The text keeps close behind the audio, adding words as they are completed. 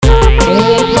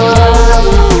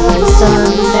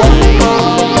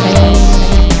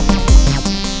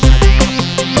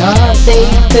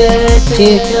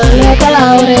particular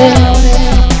about it.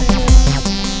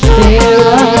 There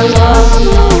I was,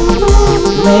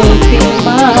 making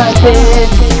my bed.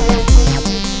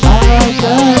 I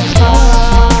got high.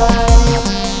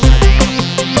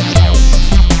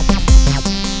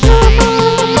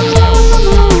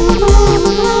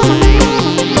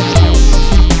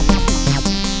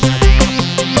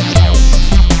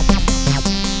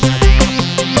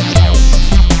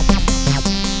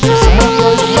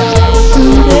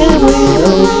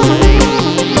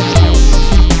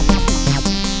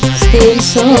 Still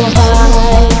so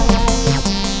high,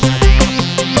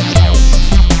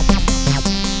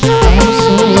 I'm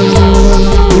so low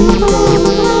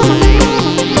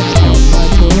on my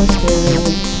doorstep.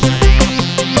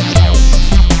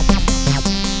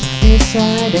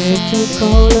 Decided to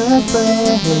call a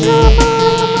friend.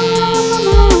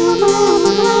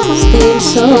 Still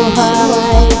so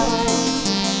high.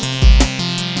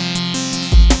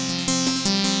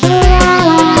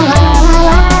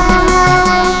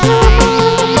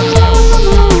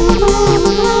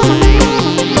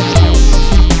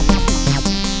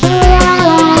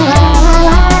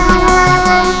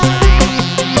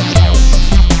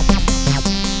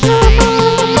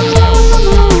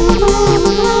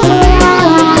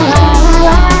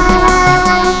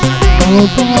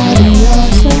 Nobody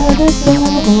outside the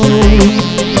door.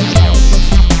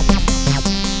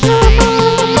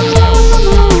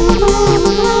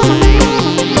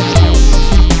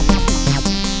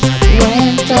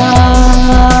 Went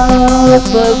out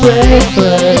for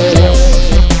breakfast.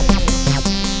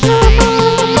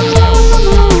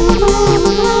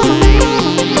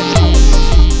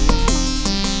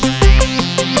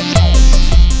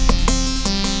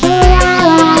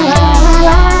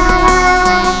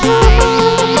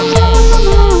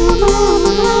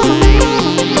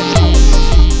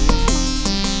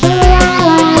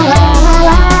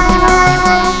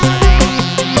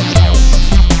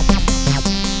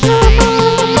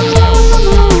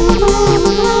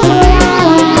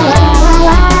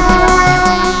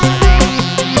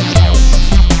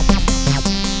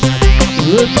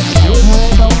 Oops, I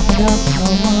don't got no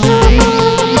money.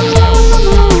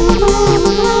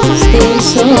 Still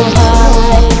so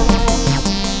high.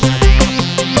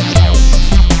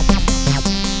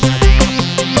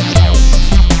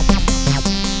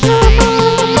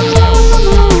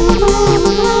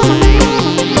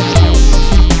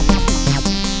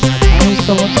 I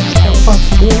thought, fuck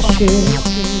this shit,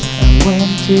 I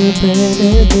went to bed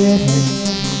again.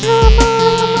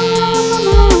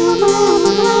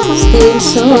 Still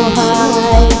so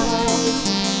high.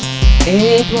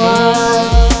 It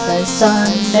was a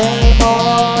Sunday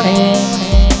morning.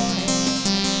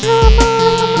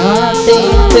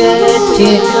 Nothing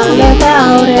particular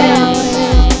about it.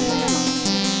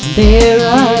 There I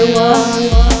was,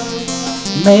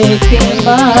 making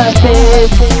my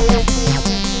bed.